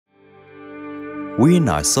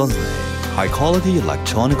V-9000A high-quality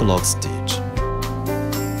electronic lock stitch.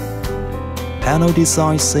 Panel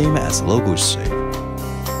design same as logo shape.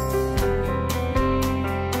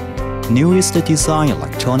 Newest design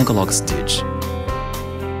electronic lock stitch.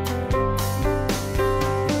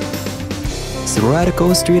 Thread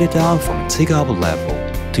goes straight down from take-up level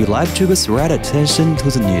to electrical thread attention to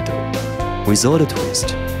the needle without a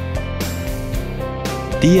twist.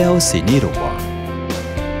 DLC needle bar.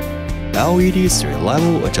 LED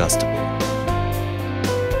 3-level adjustable.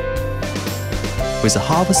 With a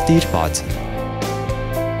half stitch button.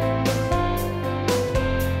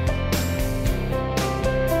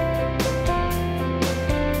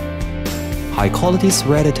 High quality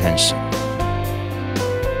thread attention.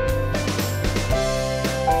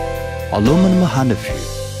 Aluminum hand feel.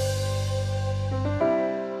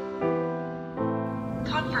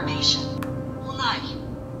 Confirmation. Onay.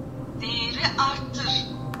 Değeri arttır.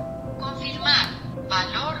 Confirmar.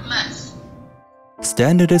 Valor más.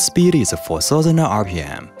 Standard speed is 4,000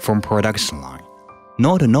 RPM from production line,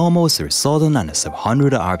 not a normal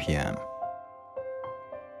 3,700 RPM.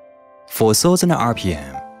 4,000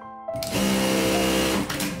 RPM.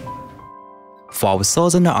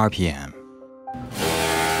 5,000 RPM.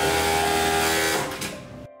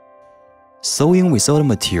 Sewing without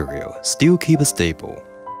material still keep stable.